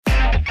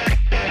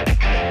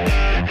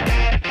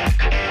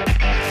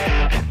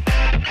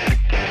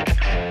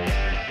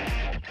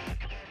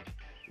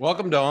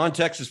Welcome to On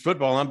Texas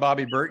Football. I'm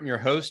Bobby Burton, your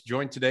host,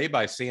 joined today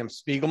by Sam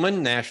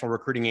Spiegelman, National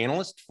Recruiting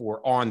Analyst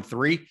for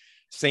On3.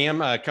 Sam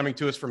coming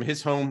to us from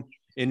his home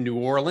in New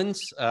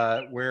Orleans,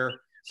 where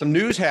some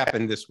news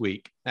happened this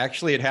week.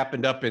 Actually, it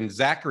happened up in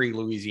Zachary,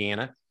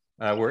 Louisiana,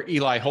 where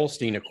Eli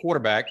Holstein, a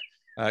quarterback,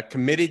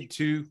 committed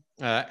to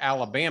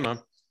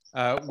Alabama,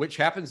 which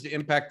happens to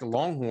impact the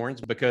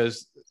Longhorns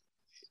because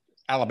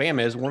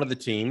Alabama is one of the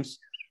teams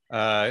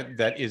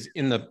that is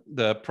in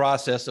the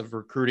process of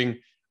recruiting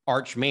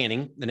Arch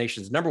Manning, the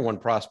nation's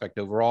 #1 prospect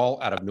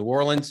overall out of New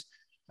Orleans.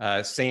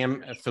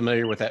 Sam,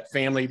 familiar with that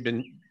family,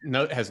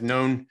 has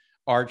known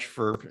Arch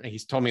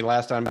he's told me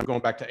last time, going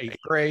back to 8th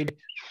grade.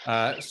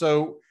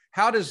 So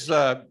how does,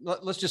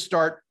 let's just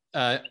start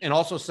and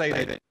also say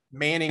that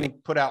Manning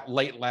put out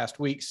late last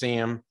week,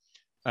 Sam,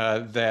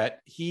 that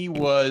he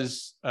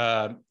was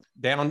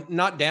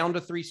not down to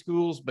 3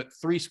 schools, but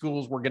 3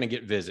 schools were going to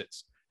get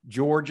visits: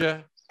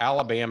 Georgia,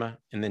 Alabama,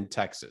 and then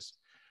Texas.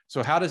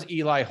 So how does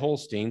Eli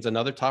Holstein's,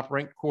 another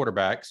top-ranked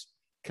quarterback's,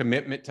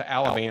 commitment to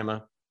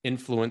Alabama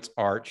influence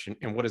Arch,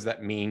 and what does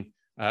that mean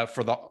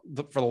for the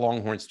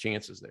Longhorns'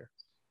 chances there?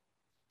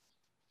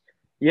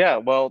 Yeah,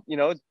 well,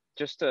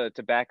 just to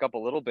back up a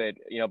little bit,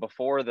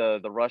 before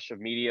the rush of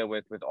media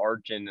with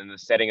Arch and the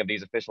setting of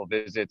these official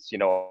visits,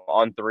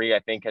 On3, I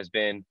think, has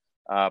been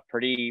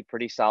pretty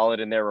solid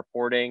in their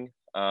reporting.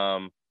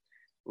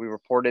 We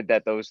reported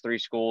that those 3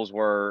 schools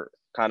were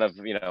kind of,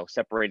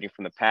 separating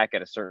from the pack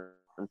at a certain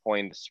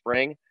point in the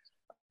spring.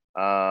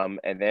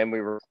 And then we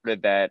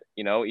reported that,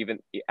 even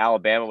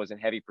Alabama was in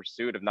heavy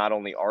pursuit of not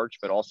only Arch,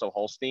 but also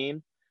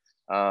Holstein,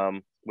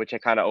 which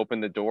had kind of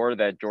opened the door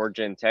that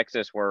Georgia and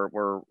Texas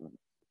were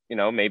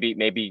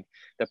maybe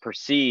the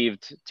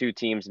perceived 2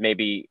 teams,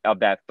 maybe of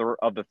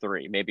the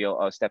 3, maybe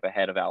a step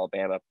ahead of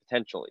Alabama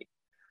potentially.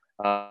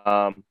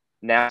 Now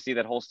I see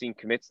that Holstein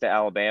commits to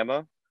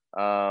Alabama.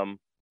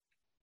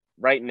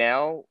 Right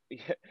now,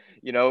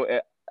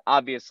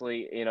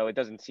 obviously, it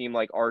doesn't seem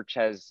like Arch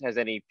has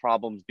any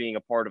problems being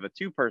a part of a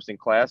 2-person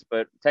class,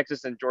 but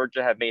Texas and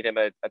Georgia have made him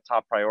a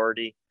top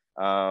priority.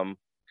 That's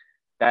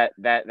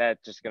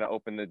just going to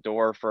open the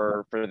door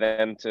for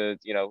them to,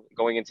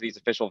 going into these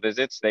official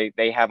visits.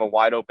 They have a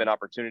wide open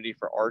opportunity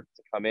for Arch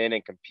to come in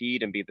and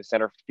compete and be the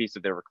centerpiece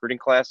of their recruiting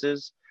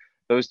classes.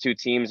 Those 2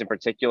 teams in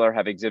particular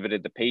have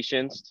exhibited the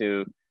patience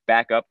to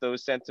back up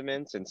those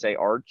sentiments and say,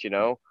 Arch,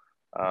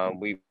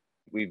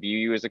 we view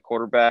you as a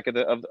quarterback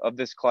of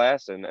this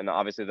class, and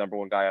obviously the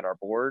 #1 guy on our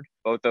board.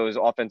 Both those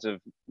offensive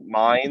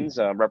minds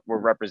were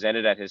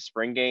represented at his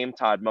spring game.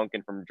 Todd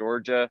Monken from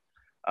Georgia,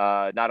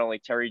 not only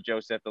Terry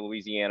Joseph, the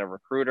Louisiana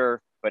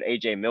recruiter, but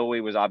AJ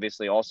Milwee was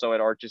obviously also at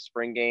Arch's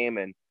spring game.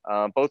 And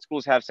both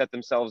schools have set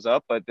themselves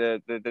up, but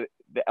the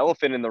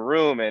elephant in the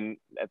room, and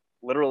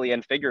literally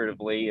and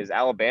figuratively, is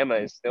Alabama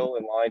is still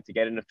in line to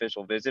get an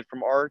official visit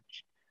from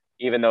Arch,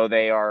 even though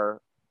they are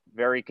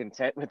very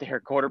content with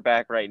their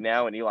quarterback right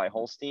now and Eli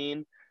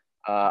Holstein.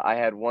 I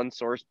had one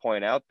source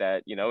point out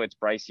that, it's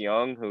Bryce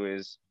Young, who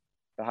is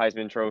the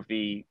Heisman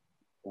Trophy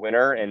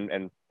winner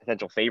and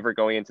potential favorite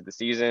going into the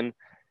season.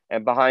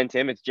 And behind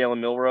him, it's Jalen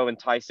Milroe and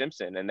Ty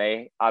Simpson. And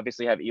they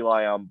obviously have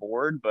Eli on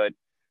board, but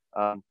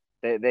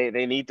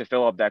they need to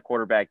fill up that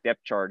quarterback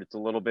depth chart. It's a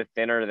little bit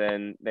thinner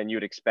than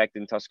you'd expect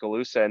in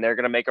Tuscaloosa. And they're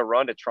going to make a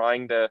run at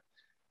trying to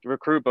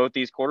recruit both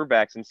these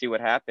quarterbacks and see what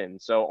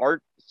happens. So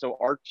Arch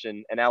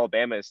and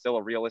Alabama is still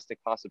a realistic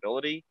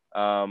possibility.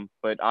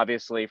 But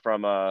obviously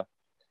from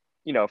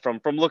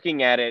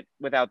looking at it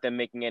without them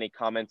making any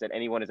comments that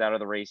anyone is out of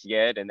the race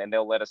yet, and then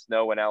they'll let us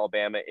know when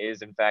Alabama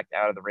is in fact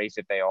out of the race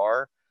if they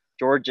are.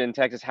 Georgia and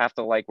Texas have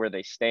to like where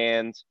they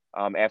stand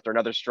after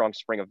another strong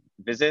spring of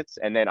visits,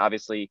 and then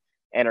obviously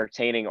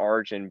entertaining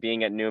Arch and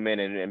being at Newman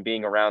and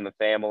being around the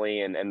family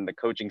and the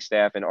coaching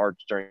staff and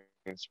Arch during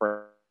the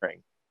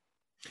spring.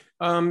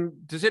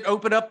 Does it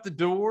open up the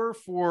door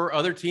for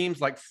other teams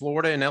like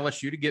Florida and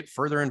LSU to get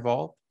further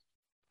involved?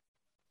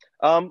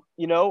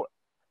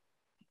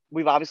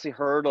 We've obviously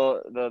heard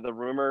the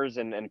rumors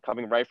and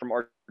coming right from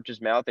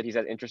Arch's mouth that he's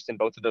had interest in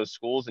both of those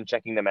schools and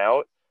checking them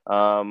out.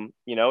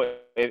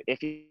 If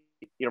he,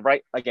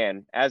 right,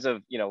 again, as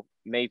of,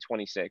 May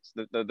 26th,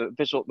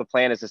 the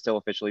plan is to still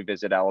officially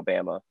visit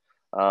Alabama.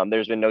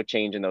 There's been no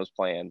change in those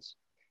plans.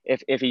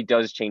 If he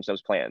does change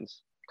those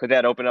plans, could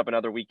that open up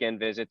another weekend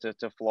visit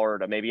to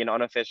Florida? Maybe an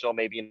unofficial,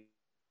 maybe an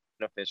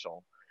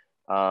official.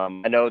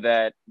 I know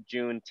that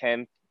June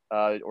 10th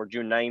or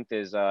June 9th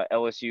is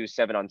LSU's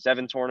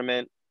 7-on-7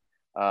 tournament.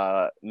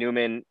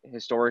 Newman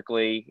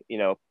historically,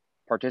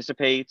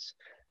 participates.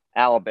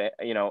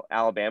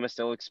 Alabama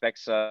still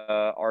expects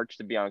Arch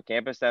to be on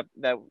campus that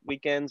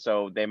weekend,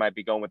 so they might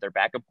be going with their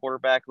backup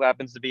quarterback who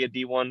happens to be a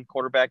D1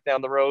 quarterback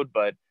down the road.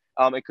 But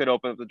it could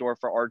open up the door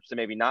for Arch to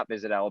maybe not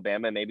visit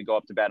Alabama and maybe go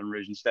up to Baton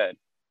Rouge instead.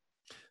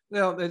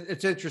 Well,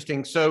 it's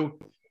interesting. So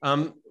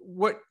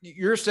what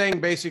you're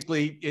saying,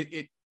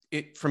 basically,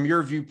 it from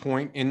your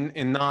viewpoint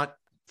and not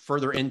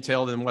further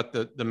intel than what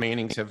the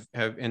Mannings have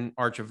and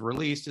Arch have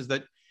released, is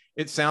that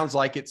it sounds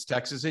like it's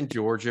Texas and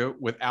Georgia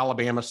with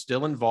Alabama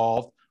still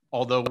involved,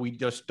 although we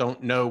just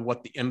don't know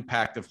what the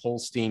impact of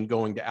Holstein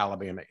going to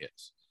Alabama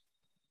is.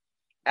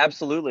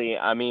 Absolutely.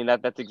 I mean,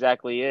 that's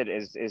exactly it.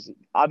 Is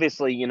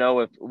obviously,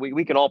 if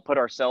we can all put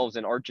ourselves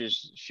in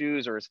Arch's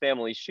shoes or his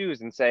family's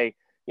shoes and say,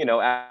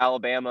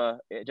 Alabama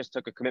just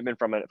took a commitment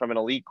from an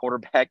elite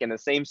quarterback in the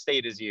same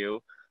state as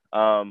you.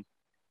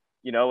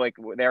 Like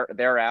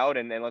they're out,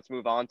 and then let's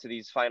move on to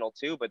these final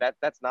two. But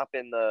that's not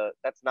been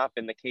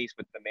the case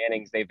with the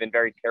Mannings. They've been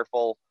very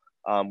careful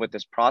with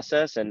this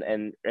process,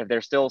 and if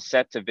they're still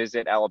set to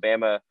visit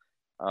Alabama,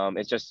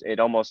 it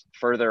almost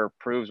further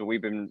proves what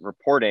we've been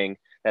reporting,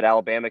 that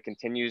Alabama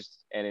continues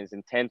and is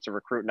intent to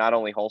recruit not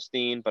only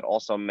Holstein but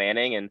also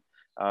Manning.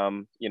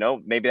 And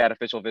maybe that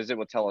official visit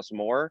will tell us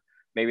more.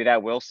 Maybe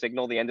that will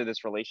signal the end of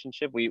this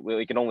relationship.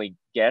 We can only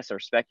guess or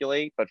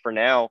speculate, but for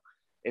now,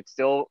 it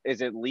still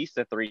is at least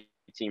a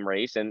 3-team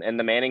race, and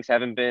the Mannings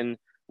haven't been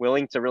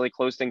willing to really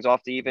close things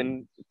off to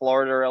even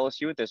Florida or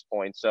LSU at this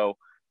point. So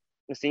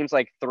it seems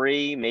like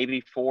 3,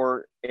 maybe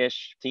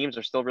 4-ish teams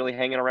are still really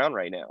hanging around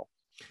right now.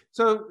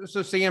 So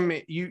Sam,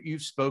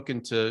 you've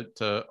spoken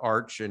to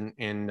Arch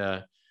and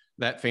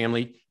that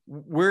family.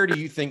 Where do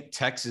you think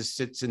Texas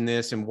sits in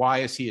this, and why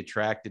is he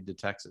attracted to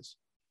Texas?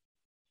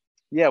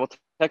 Yeah, well,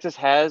 Texas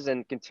has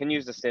and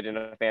continues to sit in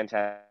a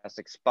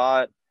fantastic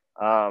spot.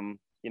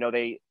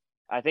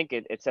 I think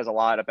it says a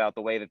lot about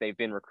the way that they've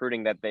been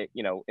recruiting, that they,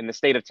 in the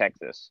state of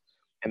Texas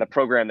and the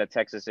program that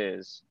Texas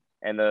is,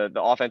 and the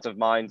offensive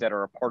minds that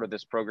are a part of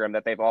this program,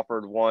 that they've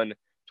offered one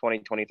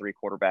 2023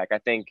 quarterback. I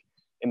think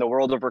in the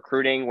world of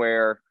recruiting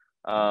where,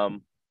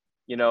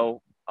 you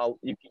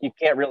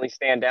can't really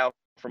stand out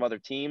from other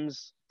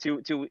teams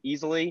too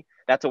easily.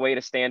 That's a way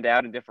to stand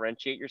out and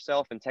differentiate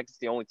yourself. And Texas is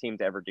the only team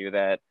to ever do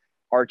that.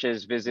 Arch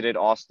has visited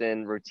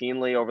Austin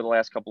routinely over the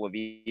last couple of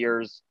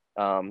years.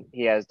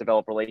 He has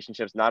developed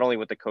relationships not only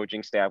with the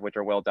coaching staff, which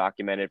are well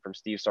documented, from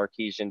Steve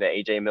Sarkisian to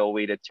AJ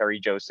Milwee to Terry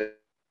Joseph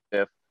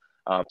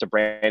to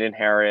Brandon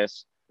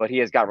Harris, but he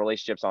has got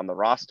relationships on the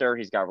roster.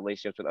 He's got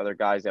relationships with other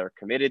guys that are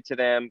committed to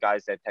them,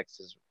 guys that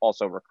Texas is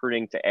also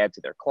recruiting to add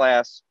to their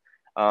class.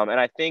 And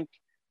I think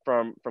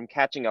from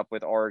catching up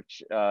with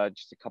Arch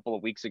just a couple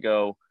of weeks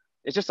ago,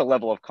 it's just a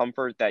level of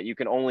comfort that you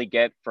can only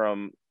get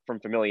from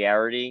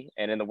familiarity.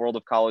 And in the world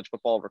of college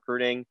football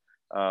recruiting,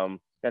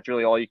 that's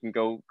really all you can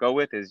go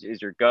with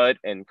is your gut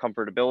and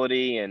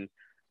comfortability, and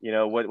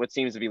what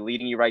seems to be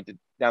leading you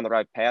down the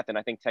right path. And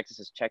I think Texas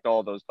has checked all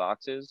of those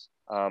boxes.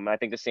 I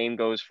think the same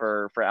goes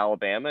for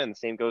Alabama, and the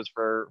same goes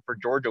for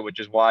Georgia, which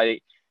is why,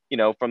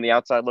 from the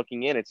outside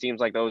looking in, it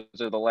seems like those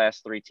are the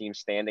last 3 teams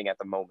standing at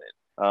the moment.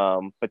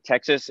 But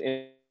Texas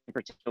in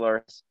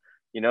particular,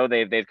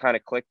 they've kind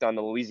of clicked on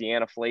the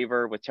Louisiana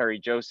flavor with Terry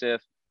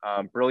Joseph,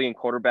 brilliant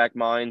quarterback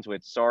minds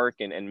with Sark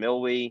and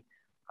Milwee,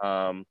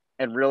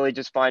 and really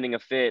just finding a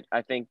fit.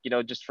 I think,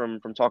 just from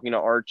talking to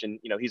Arch, and,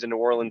 he's a New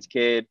Orleans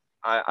kid.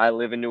 I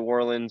live in New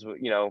Orleans.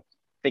 I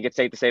think it's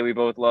safe to say we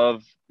both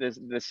love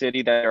the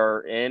city that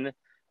we're in.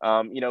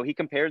 He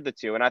compared the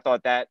two, and I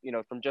thought that,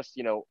 from just,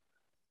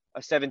 a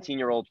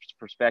 17-year-old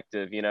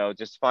perspective,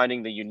 just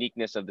finding the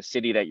uniqueness of the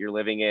city that you're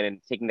living in and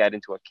taking that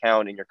into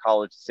account in your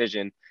college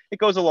decision, it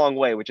goes a long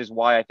way, which is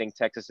why I think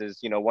Texas is,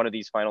 one of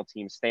these final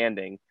teams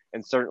standing,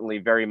 and certainly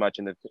very much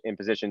in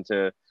position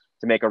to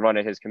make a run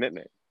at his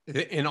commitment.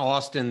 In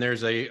Austin,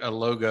 there's a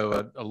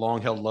logo, a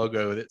long-held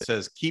logo that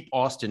says "Keep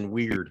Austin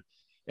Weird."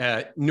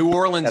 New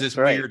Orleans That's is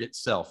right. Weird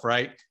itself,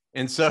 right?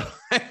 And so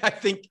I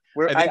think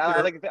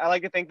I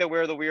like to think that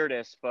we're the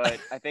weirdest, but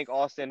I think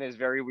Austin is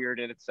very weird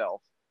in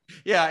itself.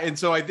 Yeah, and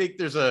so I think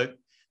there's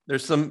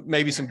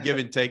maybe some give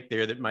and take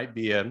there that might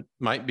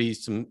be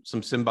some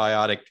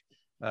symbiotic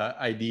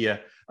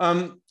idea. I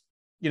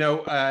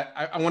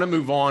want to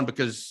move on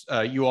because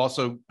you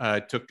also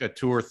took a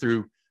tour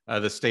through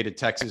the state of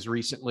Texas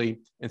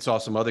recently and saw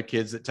some other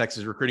kids that Texas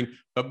is recruiting.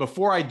 But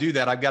before I do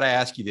that, I've got to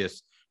ask you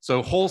this.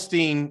 So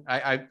Holstein,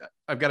 I've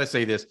got to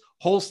say this.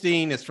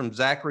 Holstein is from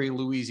Zachary,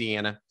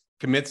 Louisiana,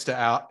 commits to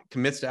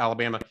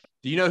Alabama.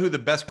 Do you know who the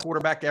best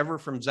quarterback ever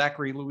from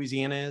Zachary,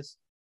 Louisiana is?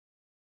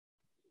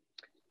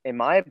 In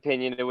my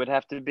opinion, it would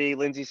have to be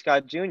Lindsey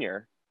Scott Jr.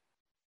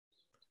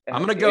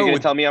 I'm going to go. Are you going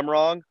to tell me I'm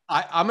wrong?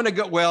 I'm going to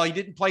go. Well, he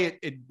didn't play it.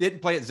 It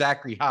didn't play at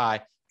Zachary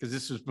High because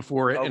this was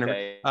before it.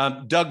 Okay.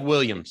 Doug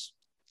Williams,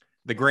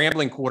 the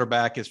Grambling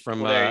quarterback, is from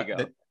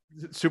the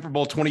Super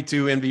Bowl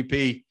 22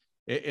 MVP.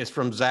 Is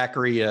from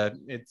Zachary.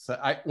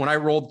 When I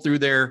rolled through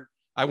there,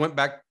 I went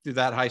back to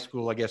that high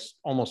school, I guess,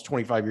 almost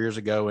 25 years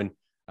ago, and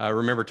I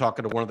remember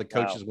talking to one of the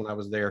coaches when I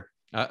was there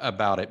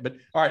about it. But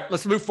all right,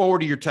 let's move forward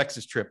to your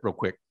Texas trip real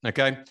quick.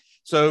 Okay.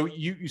 So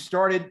you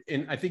started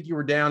in, I think you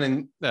were down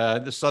in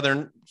the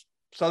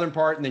southern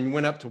part, and then you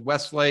went up to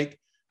Westlake,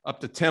 up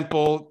to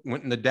Temple,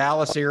 went in the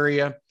Dallas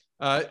area.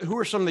 Who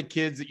are some of the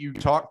kids that you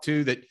talked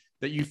to that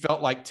you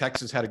felt like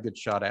Texas had a good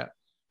shot at?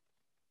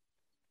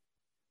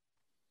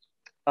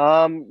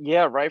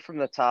 Yeah, right from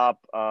the top.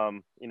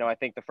 I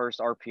think the first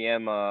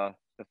RPM,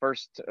 the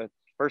first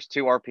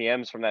 2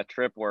 RPMs from that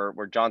trip were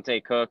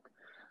Jonte Cook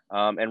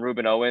and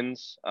Ruben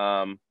Owens.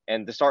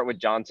 And to start with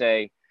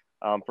Jonte,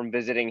 from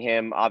visiting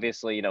him.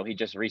 Obviously, he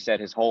just reset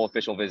his whole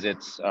official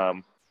visits.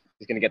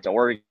 He's going to get to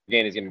Oregon.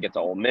 He's going to get to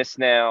Ole Miss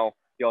now.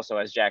 He also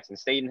has Jackson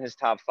State in his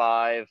top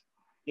 5.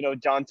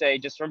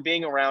 Jonte, just from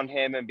being around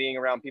him and being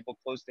around people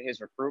close to his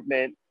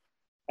recruitment,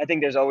 I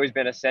think there's always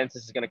been a sense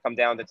this is going to come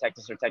down to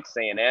Texas or Texas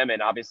A&M,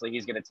 and obviously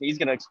he's going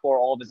to explore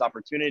all of his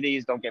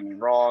opportunities. Don't get me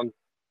wrong,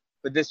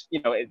 but this,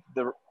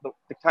 the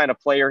kind of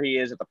player he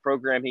is, at the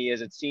program he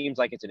is, it seems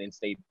like it's an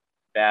in-state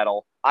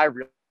battle. I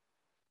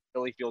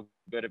really feel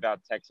good about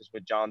Texas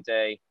with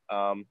Jonte,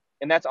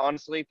 and that's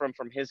honestly from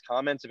his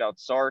comments about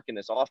Sark and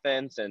this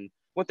offense and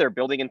what they're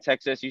building in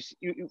Texas.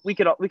 We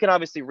can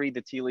obviously read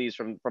the tea leaves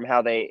from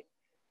how they,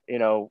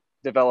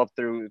 developed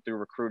through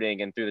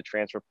recruiting and through the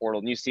transfer portal.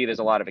 And you see there's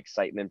a lot of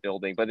excitement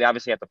building, but they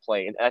obviously have to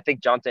play. And I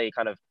think Jonte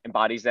kind of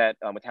embodies that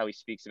with how he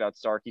speaks about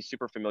Sark. He's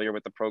super familiar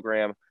with the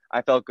program.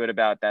 I felt good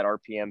about that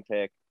RPM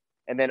pick.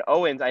 And then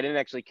Owens, I didn't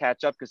actually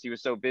catch up because he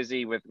was so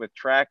busy with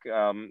track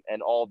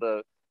and all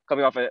the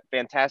coming off a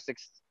fantastic,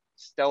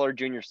 stellar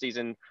junior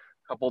season,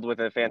 coupled with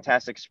a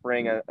fantastic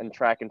spring in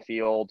track and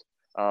field.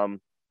 But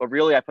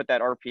really, I put that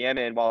RPM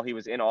in while he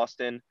was in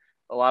Austin.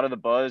 A lot of the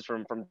buzz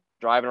from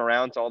driving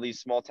around to all these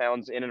small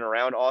towns in and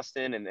around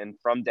Austin and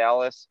from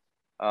Dallas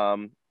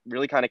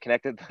really kind of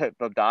connected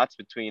the dots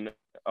between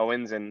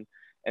Owens and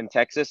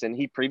Texas. And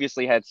he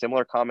previously had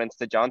similar comments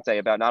to Jonte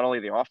about not only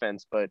the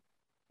offense, but,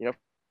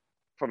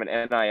 from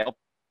an NIL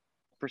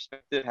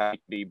perspective, how he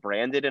could be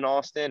branded in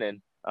Austin.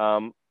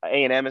 And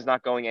A&M is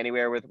not going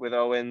anywhere with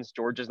Owens.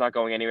 Georgia's not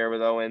going anywhere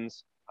with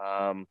Owens.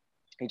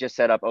 He just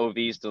set up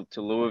OVs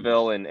to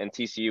Louisville and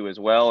TCU as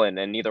well, and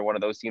neither one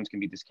of those teams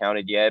can be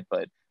discounted yet.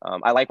 But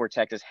I like where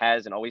Texas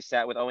has and always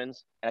sat with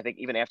Owens. And I think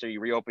even after you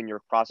reopen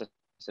your process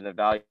and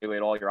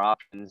evaluate all your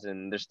options,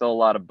 and there's still a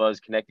lot of buzz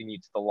connecting you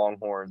to the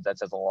Longhorns, that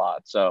says a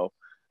lot. So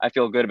I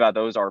feel good about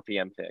those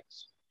RPM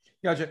picks.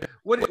 Gotcha.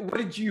 What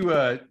did you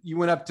you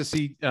went up to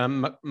see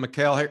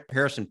Mikhail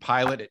Harrison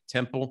Pilot at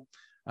Temple,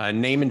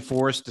 Naaman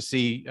Forest to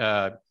see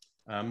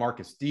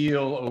Marcus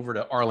Deal, over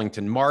to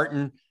Arlington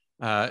Martin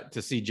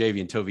to see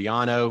Javian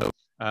Toviano.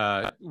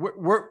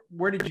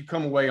 Where did you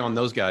come away on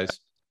those guys?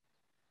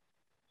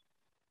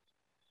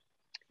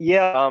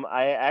 Yeah,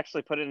 I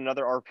actually put in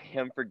another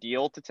RPM for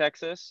Deal to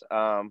Texas.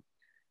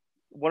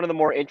 One of the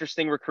more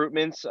interesting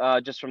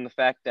recruitments, just from the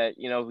fact that,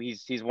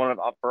 he's one of,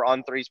 for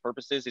On3's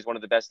purposes, he's one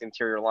of the best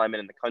interior linemen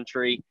in the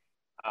country.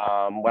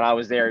 When I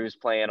was there, he was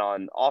playing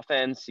on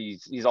offense.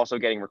 He's also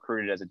getting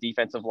recruited as a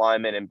defensive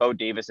lineman, and Bo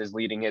Davis is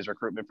leading his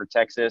recruitment for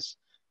Texas.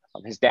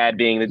 His dad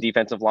being the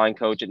defensive line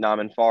coach at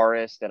Naaman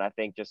Forest, and I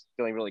think just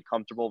feeling really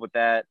comfortable with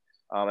that.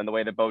 And the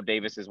way that Bo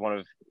Davis is one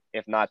of,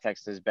 if not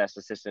Texas' best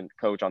assistant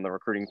coach on the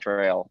recruiting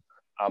trail.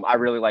 I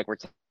really like where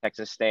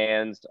Texas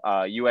stands.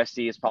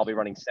 USC is probably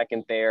running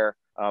second there.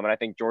 And I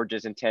think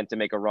Georgia's intent to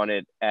make a run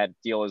at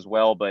Deal as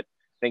well. But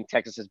I think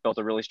Texas has built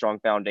a really strong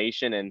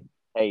foundation. And,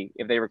 hey,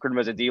 if they recruit him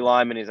as a D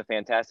lineman, he's a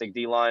fantastic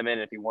D lineman.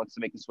 And if he wants to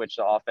make the switch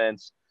to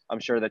offense, I'm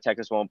sure that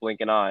Texas won't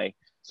blink an eye.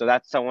 So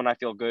that's someone I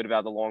feel good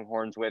about the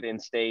Longhorns with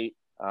in-state.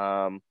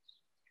 Going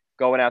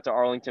out to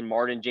Arlington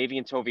Martin,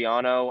 Javian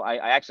Toviano, I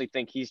actually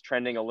think he's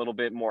trending a little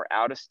bit more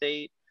out of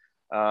state.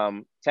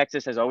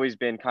 Texas has always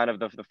been kind of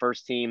the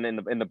first team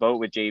in the boat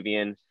with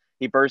Javian.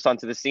 He burst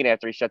onto the scene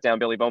after he shut down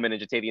Billy Bowman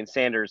and Jatavian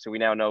Sanders, who we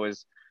now know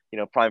is,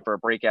 prime for a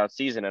breakout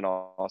season in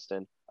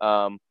Austin.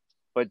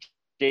 But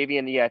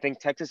Javian, yeah, I think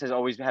Texas has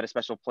always had a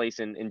special place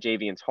in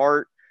Javian's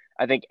heart.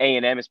 I think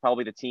A&M is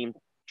probably the team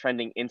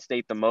trending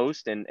in-state the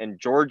most, and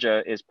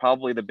Georgia is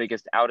probably the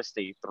biggest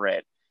out-of-state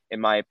threat,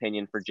 in my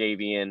opinion, for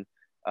Javian,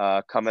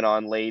 coming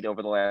on late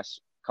over the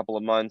last couple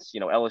of months.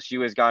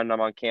 LSU has gotten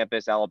them on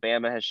campus.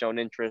 Alabama has shown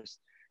interest.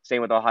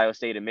 Same with Ohio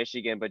State and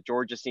Michigan, but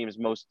Georgia seems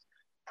most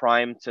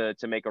primed to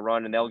make a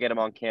run, and they'll get them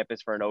on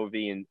campus for an OV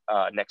in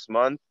next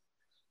month.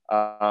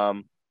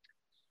 And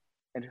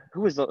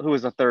who was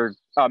the third?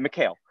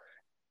 Mikhail.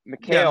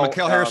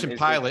 Mikhail Harrison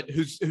Pilot,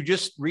 who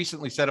just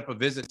recently set up a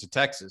visit to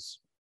Texas.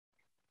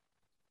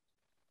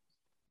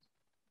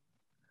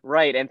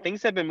 Right, and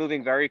things have been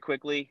moving very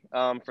quickly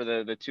for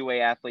the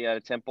two-way athlete out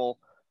of Temple.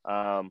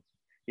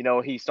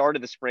 He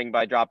started the spring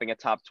by dropping a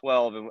top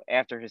 12, and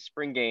after his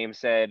spring game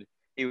said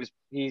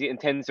he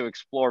intends to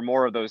explore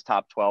more of those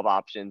top 12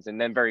 options,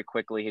 and then very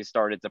quickly he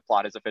started to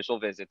plot his official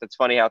visits. It's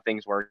funny how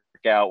things work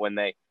out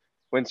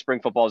when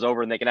spring football is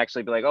over and they can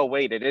actually be like, oh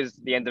wait, it is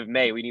the end of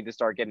May, we need to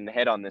start getting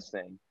ahead on this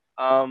thing.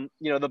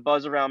 The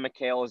buzz around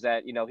Mikhail is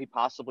that he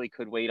possibly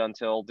could wait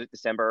until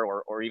December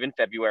or even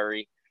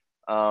February.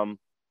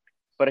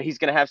 But he's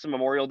going to have some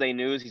Memorial Day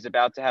news. He's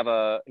about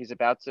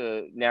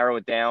to narrow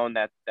it down,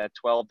 that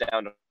 12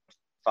 down to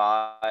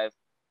 5.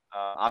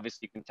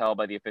 Obviously, you can tell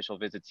by the official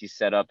visits he's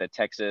set up that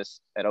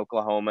Texas, that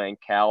Oklahoma, and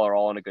Cal are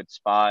all in a good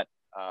spot.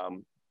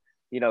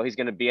 He's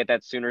going to be at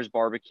that Sooners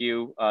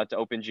barbecue to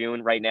open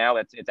June. Right now,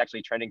 it's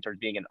actually trending towards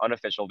being an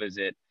unofficial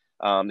visit.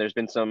 There's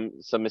been some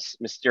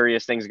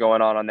mysterious things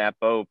going on that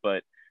boat,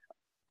 but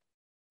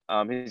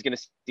he's going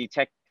to see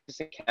Texas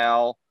and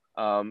Cal.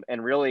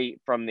 And really,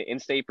 from the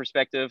in-state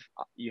perspective,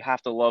 you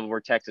have to love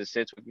where Texas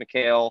sits with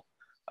Mikhail.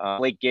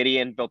 Blake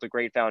Gideon built a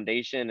great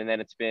foundation, and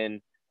then it's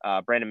been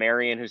Brandon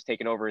Marion who's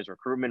taken over his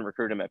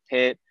recruited him at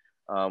Pitt.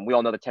 We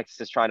all know that Texas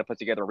is trying to put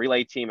together a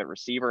relay team at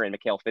receiver, and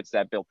Mikhail fits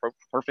that bill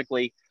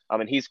perfectly.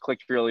 And he's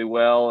clicked really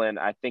well, and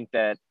I think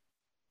that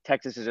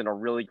Texas is in a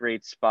really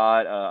great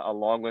spot,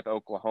 along with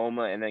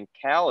Oklahoma. And then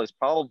Cal is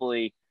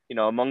probably,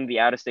 among the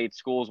out-of-state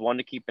schools, one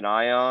to keep an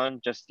eye on.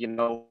 Just,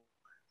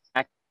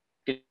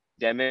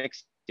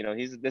 academics.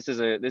 This is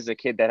a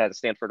kid that has a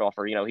Stanford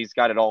offer. He's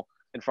got it all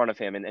in front of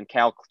him, and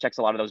Cal checks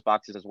a lot of those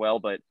boxes as well.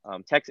 But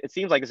it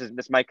seems like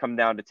this might come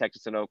down to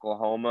Texas and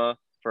Oklahoma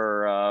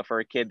for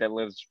a kid that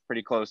lives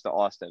pretty close to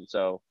Austin.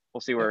 So we'll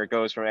see where it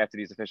goes from after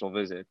these official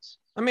visits.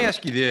 Let me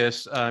ask you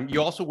this: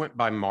 you also went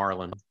by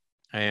Marlin.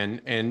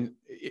 And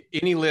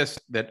any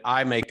list that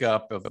I make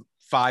up of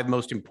 5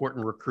 most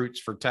important recruits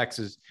for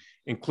Texas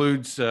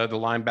includes the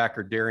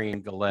linebacker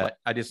Darian Gillette.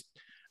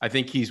 I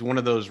think he's one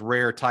of those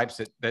rare types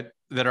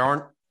that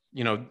aren't,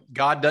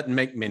 God doesn't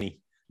make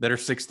many that are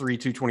 6'3",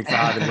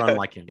 225 and run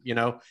like him,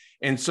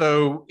 And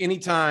so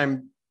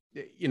anytime,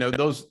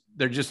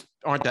 there just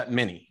aren't that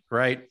many,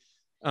 right?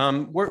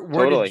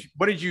 Totally.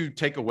 What did you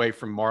take away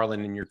from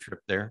Marlin in your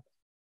trip there?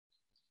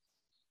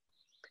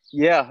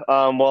 Yeah,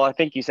 well, I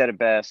think you said it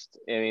best.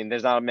 I mean,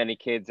 there's not many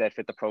kids that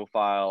fit the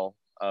profile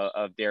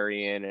of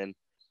Darian, and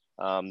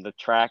the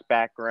track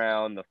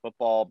background, the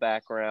football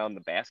background,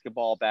 the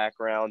basketball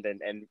background,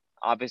 and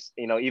obviously,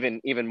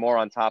 even more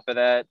on top of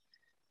that,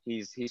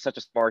 he's such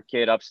a smart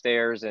kid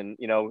upstairs, and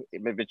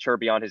mature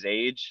beyond his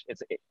age.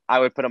 I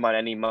would put him on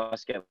any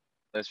must-get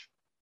list for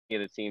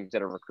any of the teams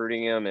that are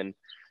recruiting him, and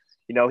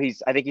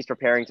I think he's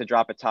preparing to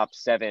drop a top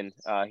 7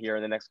 here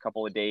in the next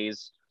couple of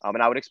days.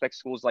 And I would expect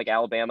schools like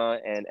Alabama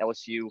and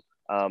LSU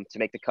to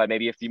make the cut,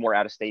 maybe a few more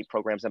out-of-state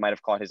programs that might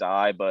have caught his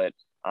eye. But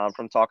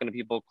from talking to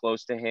people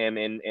close to him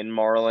in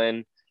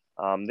Marlin,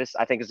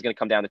 I think is going to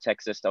come down to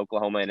Texas, to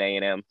Oklahoma, and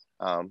A&M.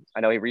 I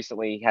know he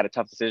recently had a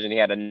tough decision. He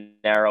had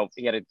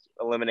to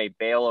eliminate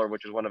Baylor,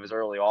 which was one of his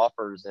early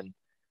offers. And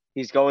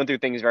he's going through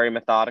things very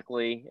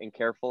methodically and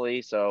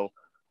carefully. So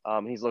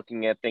he's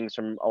looking at things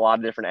from a lot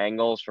of different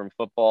angles, from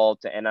football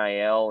to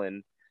NIL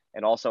and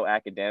also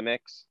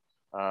academics.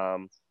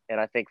 And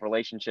I think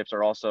relationships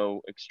are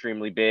also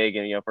extremely big.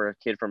 And, for a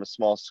kid from a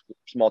small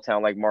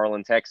town like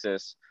Marlin,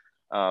 Texas,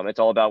 it's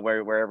all about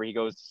wherever he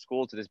goes to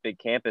school, to this big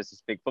campus,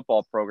 this big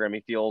football program, he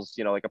feels,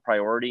 like a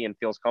priority and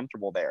feels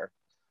comfortable there.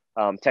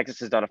 Texas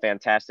has done a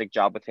fantastic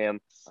job with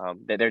him.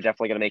 They're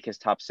definitely going to make his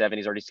top 7.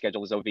 He's already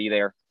scheduled his OV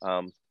there.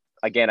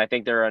 Again, I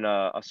think they're in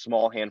a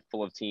small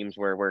handful of teams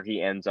where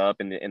he ends up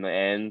in the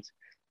end.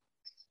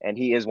 And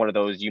he is one of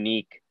those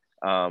unique,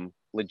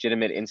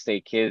 legitimate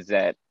in-state kids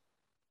that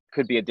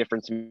could be a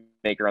difference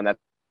maker on that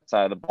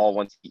side of the ball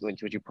once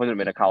you put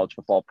him in a college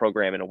football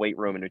program, in a weight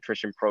room, a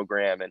nutrition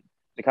program, and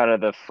the kind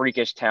of the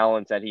freakish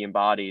talents that he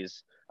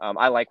embodies.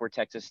 I like where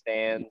Texas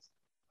stands.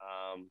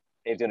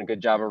 They've done a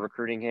good job of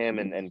recruiting him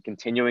and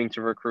continuing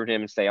to recruit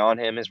him and stay on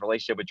him. His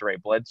relationship with Dre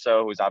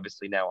Bledsoe, who's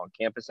obviously now on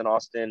campus in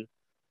Austin,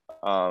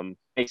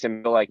 makes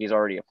him feel like he's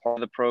already a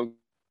part of the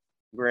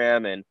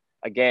program. And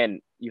again,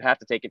 you have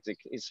to take it to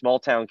a small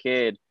town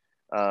kid,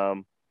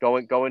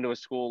 going to a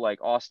school like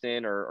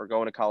Austin, or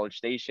going to College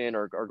Station,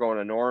 or going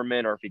to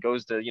Norman, or if he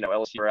goes to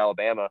LSU or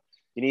Alabama,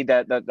 you need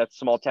that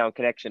small town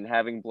connection.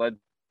 Having Bledsoe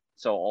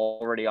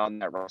already on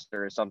that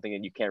roster is something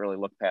that you can't really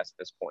look past at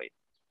this point.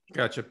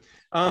 Gotcha.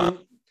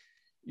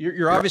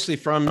 You're obviously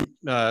from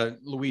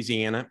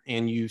Louisiana,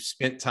 and you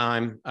spent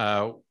time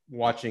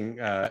watching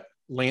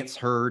Lance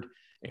Heard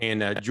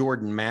and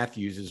Jordan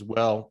Matthews as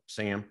well,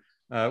 Sam.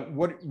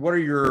 What are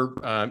your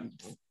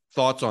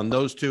thoughts on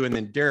those two? And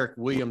then Derek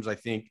Williams, I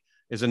think,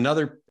 is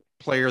another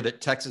player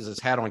that Texas has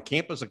had on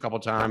campus a couple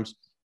of times,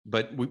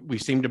 but we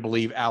seem to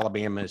believe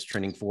Alabama is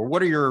trending for.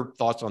 What are your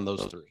thoughts on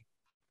those 3?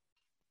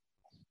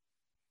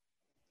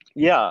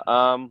 Yeah,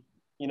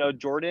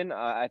 Jordan,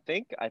 I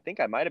think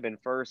I might have been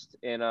first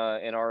in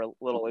our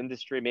little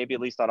industry, maybe at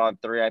least on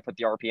 3. I put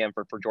the RPM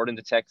for Jordan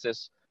to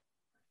Texas,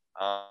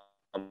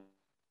 and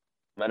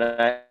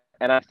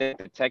I think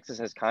that Texas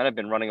has kind of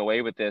been running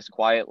away with this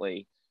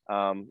quietly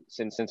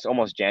since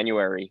almost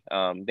January.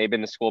 They've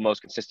been the school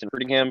most consistent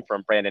recruiting him,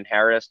 from Brandon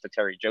Harris to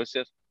Terry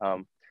Joseph.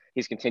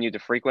 He's continued to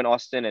frequent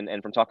Austin,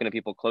 and from talking to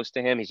people close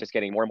to him, he's just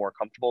getting more and more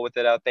comfortable with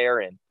it out there.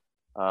 And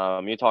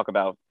you talk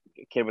about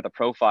a kid with a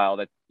profile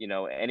that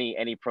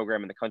any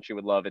program in the country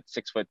would love. It's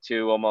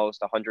 6'2",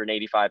 almost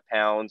 185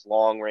 pounds,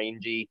 long,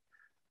 rangy.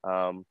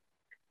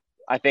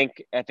 I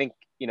think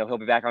he'll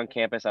be back on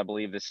campus, I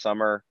believe, this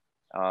summer.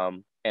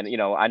 And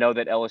I know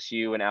that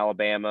LSU and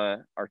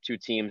Alabama are 2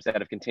 teams that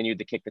have continued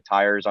to kick the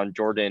tires on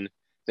Jordan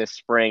this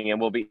spring,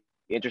 and will be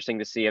interesting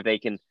to see if they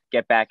can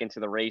get back into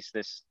the race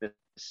this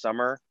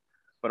summer.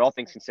 But all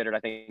things considered, I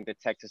think that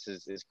Texas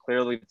is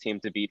clearly the team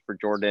to beat for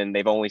Jordan.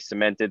 They've only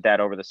cemented that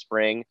over the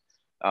spring.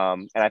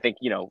 And I think,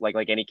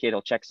 like any kid,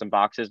 he'll check some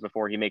boxes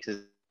before he makes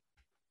his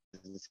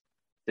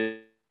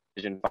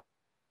decision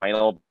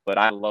final. But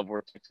I love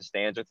where Texas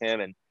stands with him.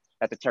 And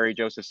that's a Terry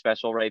Joseph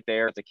special right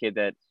there. It's a kid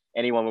that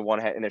anyone would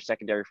want to have in their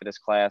secondary for this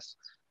class.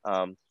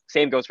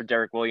 same goes for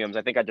Derek Williams.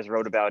 I think I just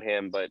wrote about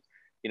him, but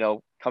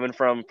coming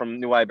from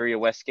New Iberia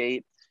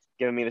Westgate,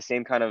 giving me the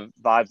same kind of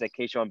vibes that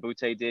Keishon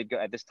Butte did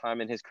at this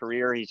time in his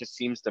career. He just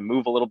seems to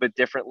move a little bit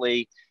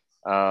differently.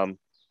 I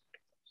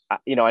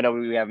know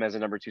we have him as a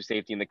number 2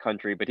 safety in the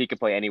country, but he could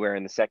play anywhere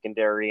in the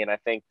secondary. And I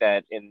think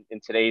that in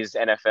today's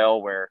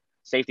NFL, where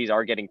safeties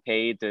are getting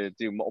paid to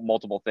do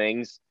multiple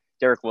things,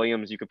 Derek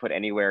Williams, you could put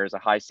anywhere as a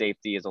high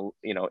safety, as a,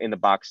 in the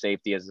box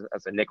safety, as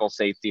a nickel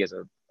safety, as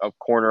a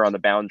corner on the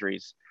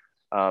boundaries.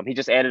 He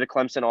just added a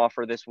Clemson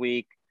offer this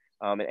week.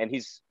 And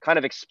he's kind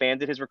of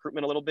expanded his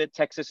recruitment a little bit.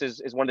 Texas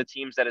is one of the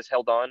teams that has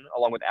held on,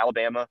 along with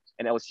Alabama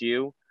and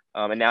LSU.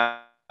 And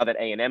now that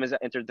A&M has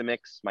entered the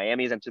mix,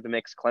 Miami has entered the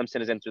mix, Clemson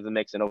has entered the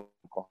mix, and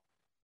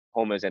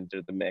Oklahoma has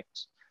entered the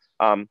mix.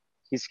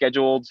 He's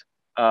scheduled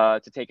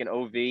to take an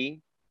OV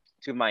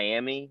to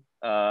Miami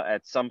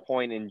at some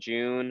point in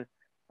June.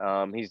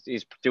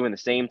 He's doing the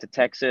same to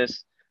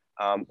Texas.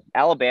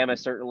 Alabama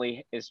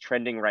certainly is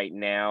trending right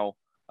now.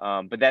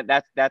 But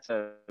that's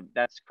a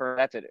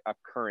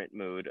current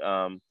mood.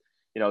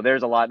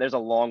 There's a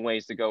long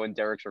ways to go in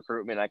Derek's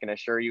recruitment. I can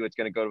assure you it's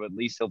going to go to at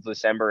least till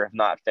December, if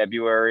not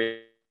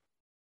February.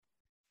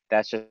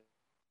 That's just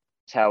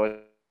how it's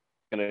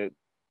going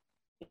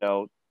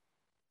to,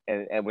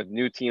 and with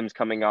new teams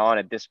coming on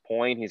at this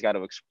point, he's got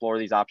to explore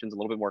these options a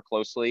little bit more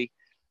closely.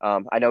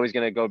 I know he's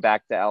going to go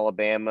back to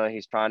Alabama.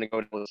 He's trying to go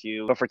to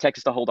LSU, but for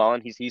Texas to hold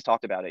on, he's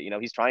talked about it.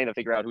 He's trying to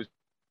figure out who's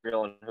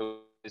real and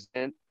who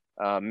isn't.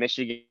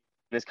 Michigan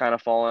is kind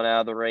of falling out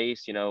of the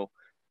race. A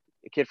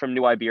kid from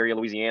New Iberia,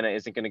 Louisiana,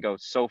 isn't going to go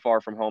so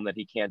far from home that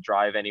he can't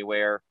drive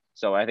anywhere.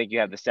 So I think you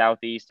have the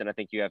Southeast, and I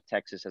think you have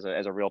Texas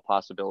as a real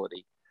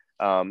possibility.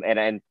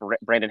 And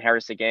Brandon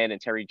Harris again,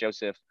 and Terry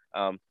Joseph.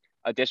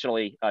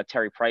 Additionally,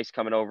 Terry Price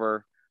coming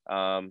over,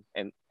 and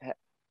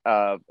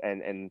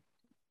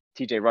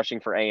TJ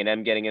Rushing for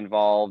A&M getting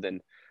involved,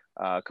 and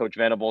Coach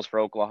Venables for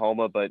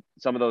Oklahoma. But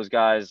some of those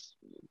guys,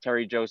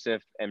 Terry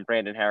Joseph and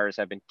Brandon Harris,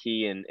 have been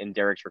key in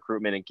Derek's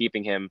recruitment and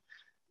keeping him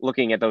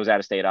looking at those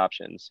out-of-state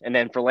options. And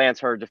then for Lance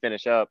Heard to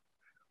finish up,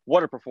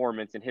 what a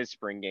performance in his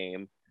spring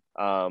game.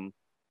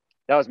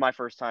 That was my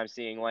first time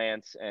seeing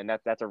Lance, and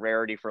that's a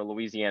rarity for a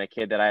Louisiana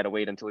kid that I had to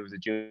wait until he was a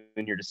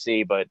junior to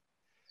see. But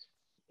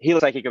he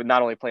looks like he could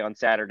not only play on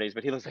Saturdays,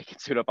 but he looks like he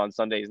could suit up on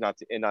Sundays, not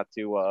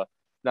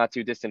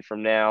too distant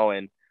from now.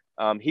 And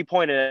he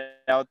pointed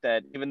out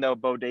that even though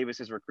Bo Davis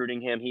is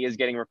recruiting him, he is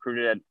getting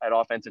recruited at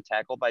offensive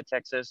tackle by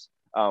Texas,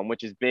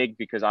 which is big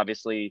because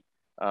obviously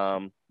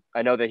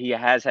I know that he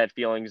has had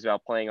feelings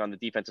about playing on the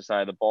defensive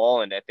side of the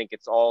ball, and I think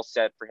it's all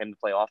set for him to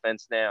play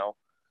offense now.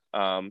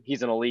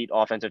 He's an elite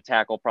offensive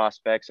tackle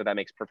prospect, so that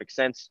makes perfect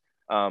sense.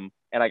 And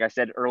like I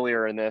said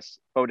earlier in this,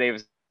 Bo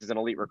Davis is an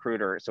elite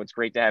recruiter, so it's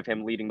great to have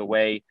him leading the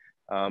way.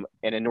 And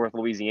in North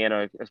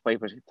Louisiana, a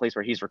place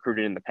where he's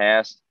recruited in the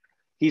past.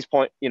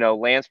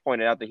 Lance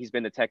pointed out that he's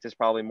been to Texas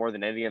probably more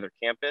than any other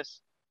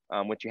campus,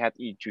 which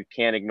you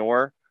can't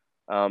ignore.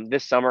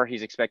 This summer,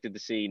 he's expected to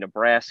see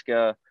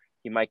Nebraska.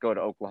 He might go to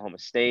Oklahoma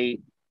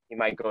State. He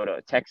might go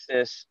to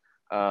Texas,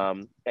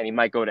 and he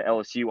might go to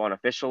LSU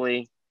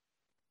unofficially.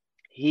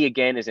 He,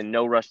 again, is in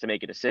no rush to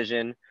make a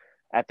decision.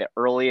 At the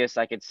earliest,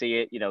 I could see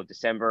it,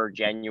 December,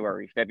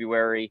 January,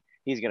 February.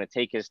 He's going to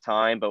take his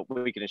time, but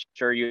we can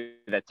assure you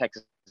that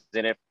Texas is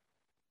in it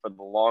for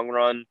the long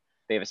run.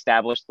 They've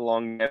established the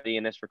longevity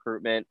in this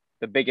recruitment.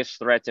 The biggest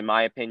threats, in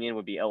my opinion,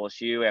 would be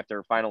LSU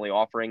after finally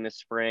offering this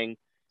spring.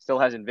 Still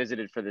hasn't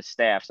visited for the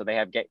staff, so they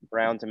have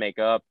ground to make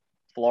up.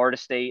 Florida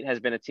State has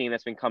been a team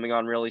that's been coming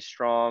on really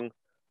strong.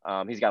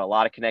 He's got a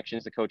lot of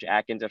connections to Coach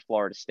Atkins at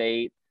Florida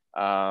State.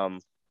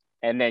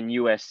 And then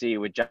USC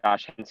with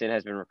Josh Henson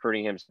has been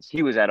recruiting him since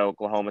he was at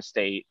Oklahoma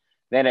State,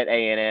 then at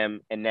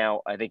A&M, and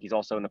now I think he's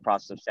also in the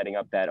process of setting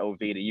up that OV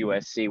to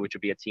USC, which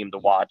would be a team to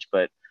watch.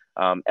 But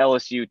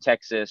LSU,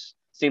 Texas,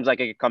 seems like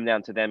it could come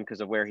down to them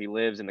because of where he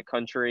lives in the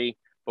country,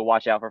 but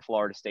watch out for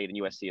Florida State and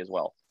USC as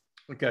well.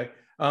 Okay.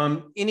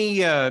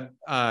 Any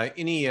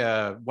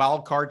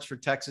wild cards for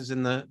Texas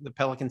in the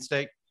Pelican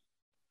State?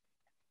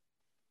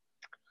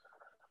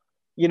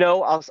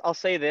 I'll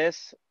say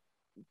this.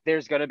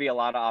 There's going to be a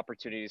lot of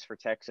opportunities for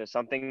Texas,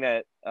 something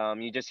that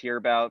you just hear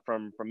about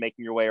from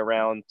making your way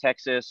around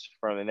Texas,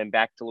 and then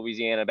back to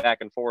Louisiana, back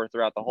and forth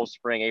throughout the whole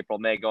spring, April,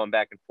 May, going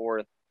back and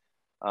forth.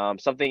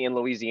 Something in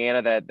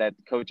Louisiana that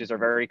coaches are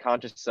very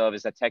conscious of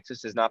is that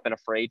Texas has not been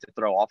afraid to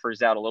throw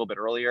offers out a little bit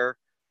earlier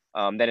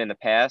than in the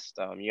past.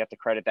 You have to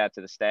credit that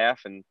to the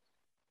staff and,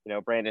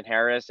 Brandon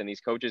Harris and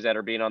these coaches that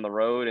are being on the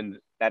road, and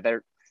that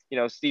they're,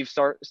 Steve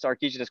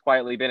Sarkisian has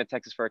quietly been at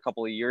Texas for a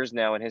couple of years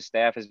now, and his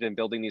staff has been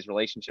building these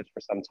relationships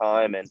for some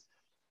time. And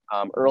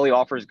early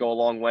offers go a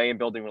long way in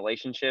building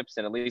relationships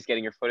and at least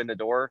getting your foot in the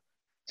door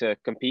to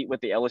compete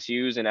with the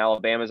LSUs and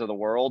Alabamas of the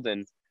world.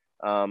 And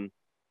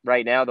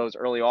right now, those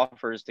early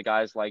offers to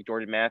guys like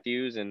Jordan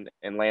Matthews and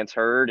Lance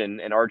Heard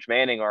and Arch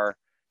Manning are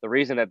the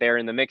reason that they're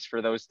in the mix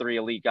for those three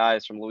elite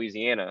guys from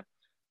Louisiana.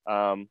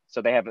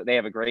 So they have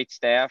a great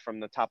staff from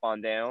the top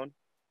on down,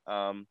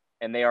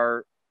 and they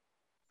are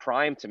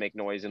primed to make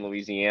noise in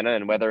Louisiana.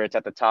 And whether it's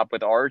at the top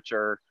with Arch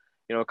or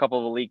a couple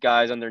of elite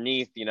guys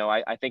underneath.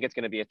 I think it's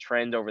going to be a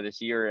trend over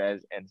this year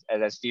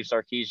as Steve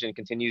Sarkisian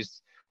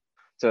continues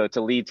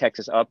to lead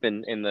Texas up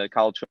in the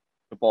college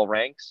football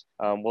ranks.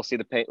 We'll see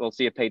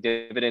it pay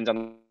dividends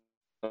on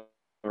the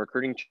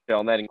recruiting trail,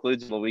 and that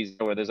includes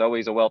Louisiana, where there's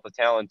always a wealth of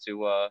talent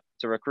to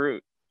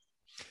recruit.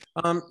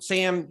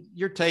 Sam,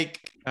 your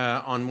take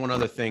on one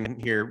other thing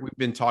here. We've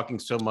been talking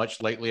so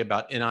much lately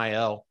about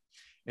NIL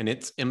and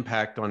its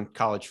impact on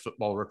college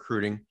football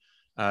recruiting.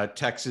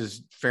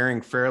 Texas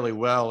faring fairly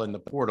well in the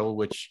portal,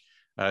 which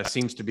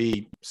seems to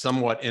be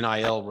somewhat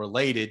NIL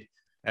related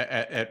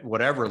at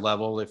whatever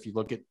level. If you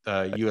look at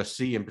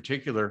USC in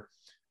particular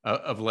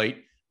of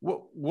late,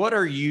 what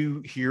are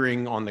you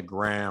hearing on the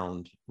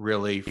ground,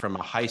 really, from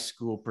a high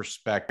school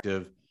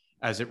perspective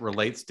as it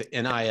relates to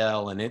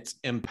NIL and its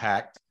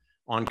impact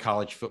on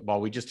college football?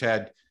 We just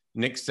had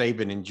Nick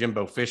Saban and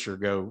Jimbo Fisher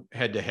go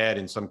head to head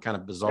in some kind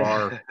of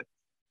bizarre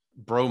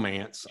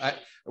bromance.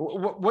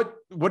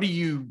 What are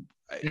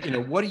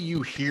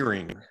you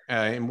hearing,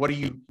 and what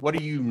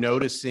are you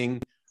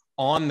noticing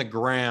on the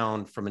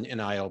ground from an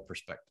NIL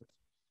perspective?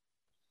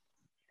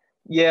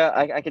 Yeah,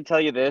 I can tell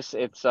you this.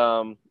 It's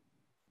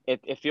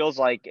it feels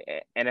like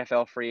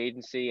NFL free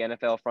agency,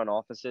 NFL front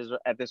offices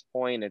at this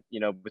point.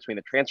 Between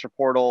the transfer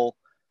portal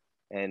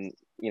and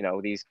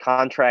these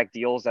contract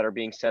deals that are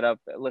being set up.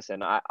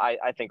 Listen,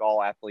 I think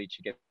all athletes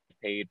should get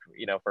paid,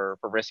 for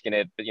risking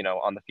it,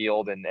 on the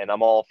field, and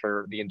I'm all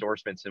for the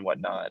endorsements and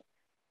whatnot.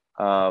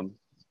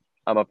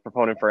 I'm a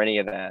proponent for any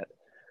of that.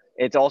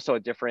 It's also a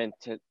different,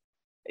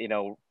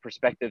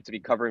 perspective to be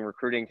covering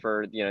recruiting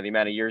for, the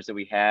amount of years that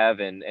we have,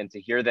 and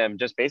to hear them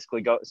just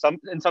basically go. Some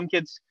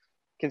kids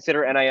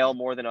consider NIL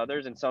more than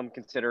others, and some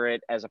consider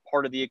it as a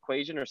part of the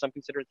equation, or some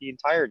consider it the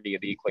entirety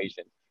of the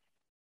equation.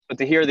 But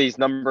to hear these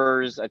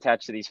numbers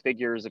attached to these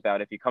figures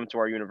about, if you come to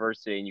our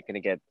university and you can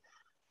get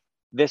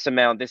this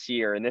amount this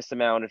year, and this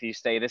amount if you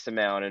stay this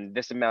amount, and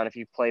this amount if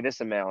you play this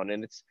amount,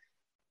 and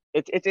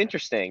it's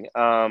interesting.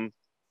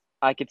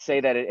 I could say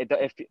that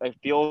it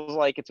feels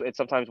like it's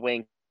sometimes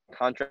weighing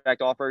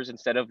contract offers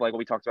instead of, like what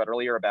we talked about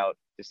earlier, about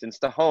distance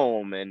to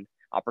home and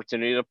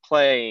opportunity to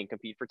play and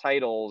compete for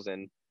titles,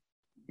 and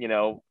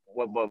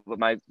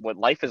what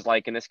life is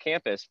like in this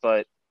campus.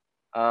 But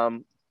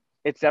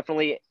it's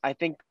definitely, I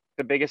think,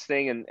 the biggest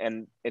thing,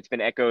 and it's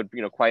been echoed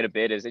quite a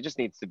bit, is it just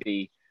needs to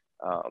be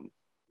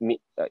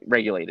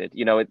regulated.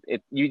 You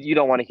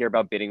don't want to hear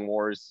about bidding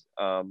wars.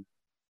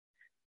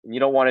 You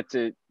don't want it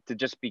to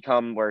just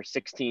become where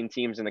 16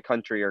 teams in the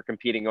country are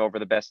competing over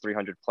the best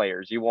 300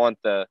 players. You want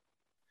the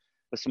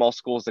small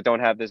schools that don't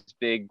have this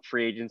big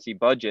free agency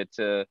budget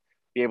to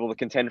be able to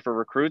contend for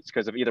recruits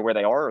because of either where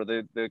they are or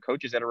the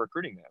coaches that are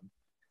recruiting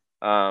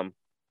them.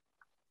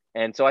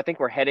 And so I think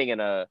we're heading in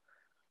a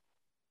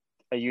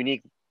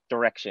unique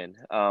direction.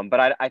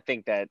 But I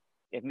think that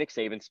if Nick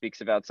Saban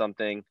speaks about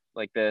something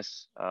like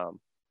this,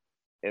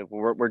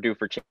 we're due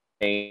for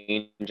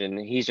change, and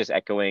he's just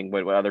echoing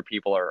what other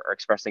people are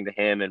expressing to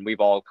him. And we've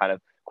all kind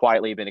of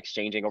quietly been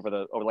exchanging over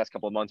the last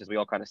couple of months as we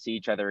all kind of see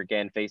each other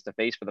again face to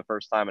face for the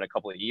first time in a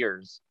couple of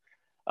years.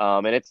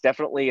 And it's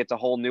a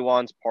whole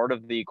nuanced part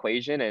of the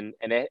equation, and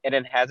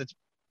it has its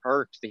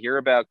perks to hear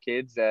about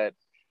kids that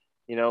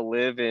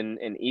live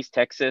in East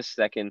Texas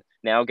that can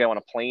now get on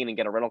a plane and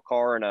get a rental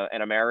car and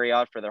a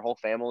Marriott for their whole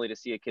family to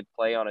see a kid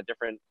play on a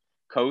different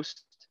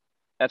coast.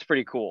 That's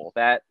pretty cool.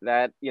 That's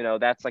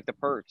like the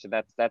perks, and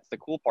that's the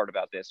cool part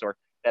about this. Or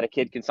that a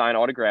kid can sign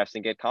autographs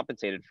and get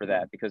compensated for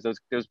that, because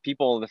those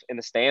people in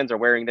the stands are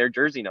wearing their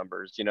jersey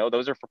numbers.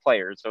 Those are for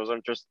players. Those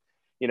aren't just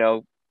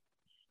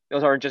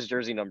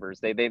jersey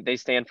numbers. They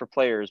stand for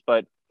players.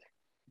 But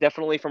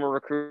definitely from a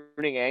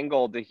recruiting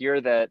angle, to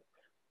hear that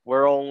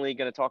we're only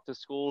going to talk to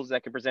schools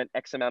that can present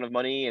X amount of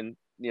money and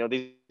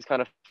these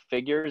kind of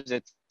figures,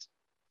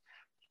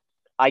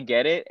 I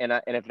get it, and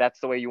if that's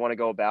the way you want to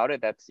go about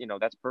it, that's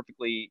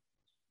perfectly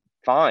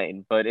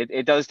fine. But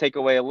it does take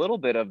away a little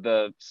bit of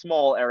the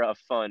small era of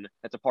fun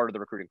that's a part of the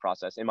recruiting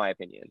process, in my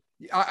opinion.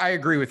 I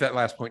agree with that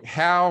last point.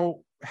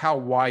 How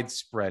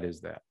widespread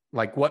is that?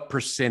 Like, what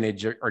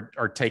percentage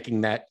are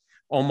taking that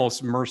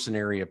almost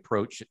mercenary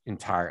approach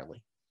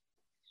entirely?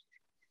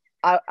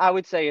 I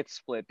would say it's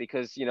split,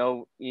 because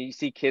you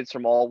see kids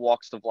from all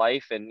walks of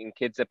life, and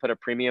kids that put a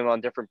premium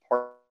on different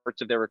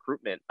parts of their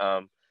recruitment.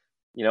 And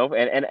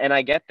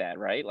I get that,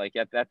 right? Like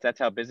that's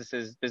how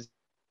business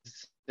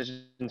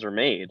decisions are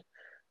made.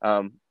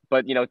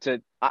 But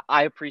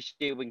I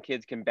appreciate when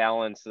kids can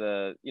balance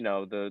the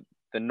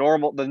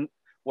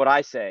what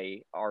I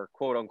say are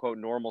quote unquote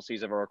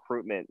normalcies of a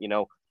recruitment.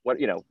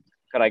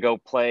 Could I go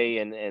play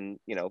and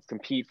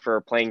compete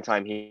for playing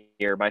time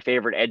here? My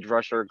favorite edge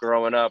rusher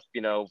growing up,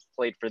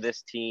 played for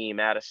this team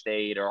out of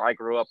state, or I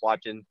grew up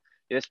watching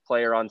this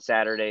player on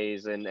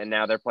Saturdays, and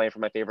now they're playing for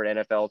my favorite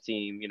NFL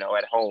team,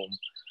 at home.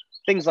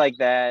 Things like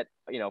that,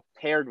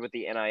 paired with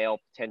the NIL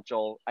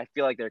potential, I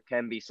feel like there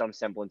can be some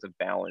semblance of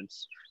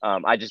balance.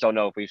 I just don't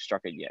know if we've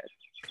struck it yet.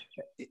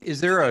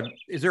 Is there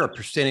a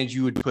percentage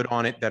you would put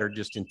on it that are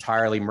just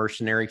entirely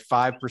mercenary?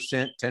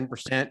 5%,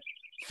 10%,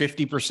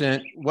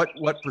 50%?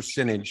 What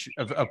percentage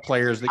of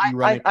players that you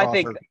run across?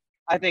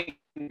 I think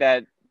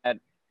that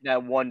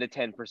 1 to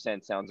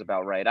 10% sounds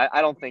about right.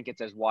 I don't think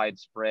it's as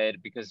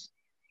widespread because,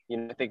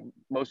 I think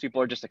most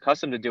people are just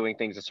accustomed to doing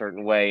things a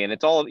certain way, and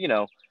it's all,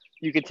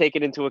 you can take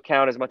it into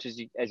account as much as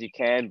you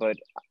can, but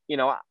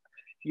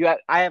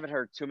I haven't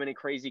heard too many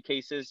crazy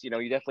cases. You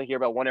definitely hear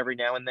about one every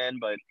now and then,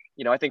 but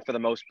I think for the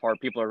most part,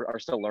 people are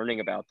still learning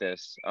about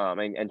this,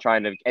 and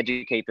trying to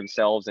educate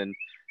themselves and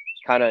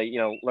kind of,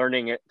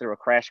 learning it through a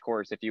crash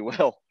course, if you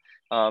will.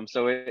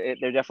 So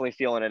they're definitely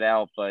feeling it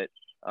out, but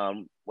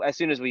as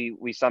soon as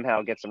we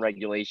somehow get some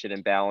regulation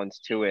and balance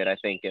to it, I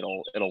think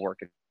it'll work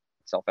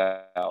itself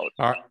out. All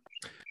right.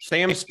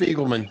 Sam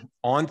Spiegelman,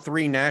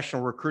 On3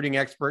 national recruiting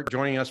expert,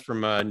 joining us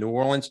from New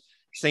Orleans.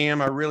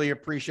 Sam, I really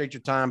appreciate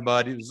your time,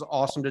 bud. It was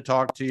awesome to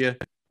talk to you.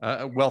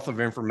 A wealth of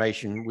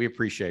information. We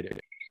appreciate it.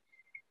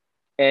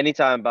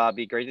 Anytime,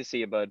 Bobby. Great to see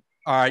you, bud.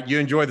 All right. You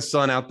enjoy the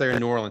sun out there in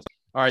New Orleans.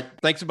 All right.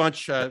 Thanks a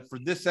bunch for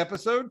this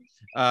episode.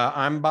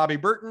 I'm Bobby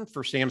Burton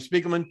for Sam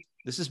Spiegelman.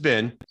 This has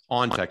been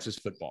On Texas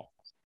Football.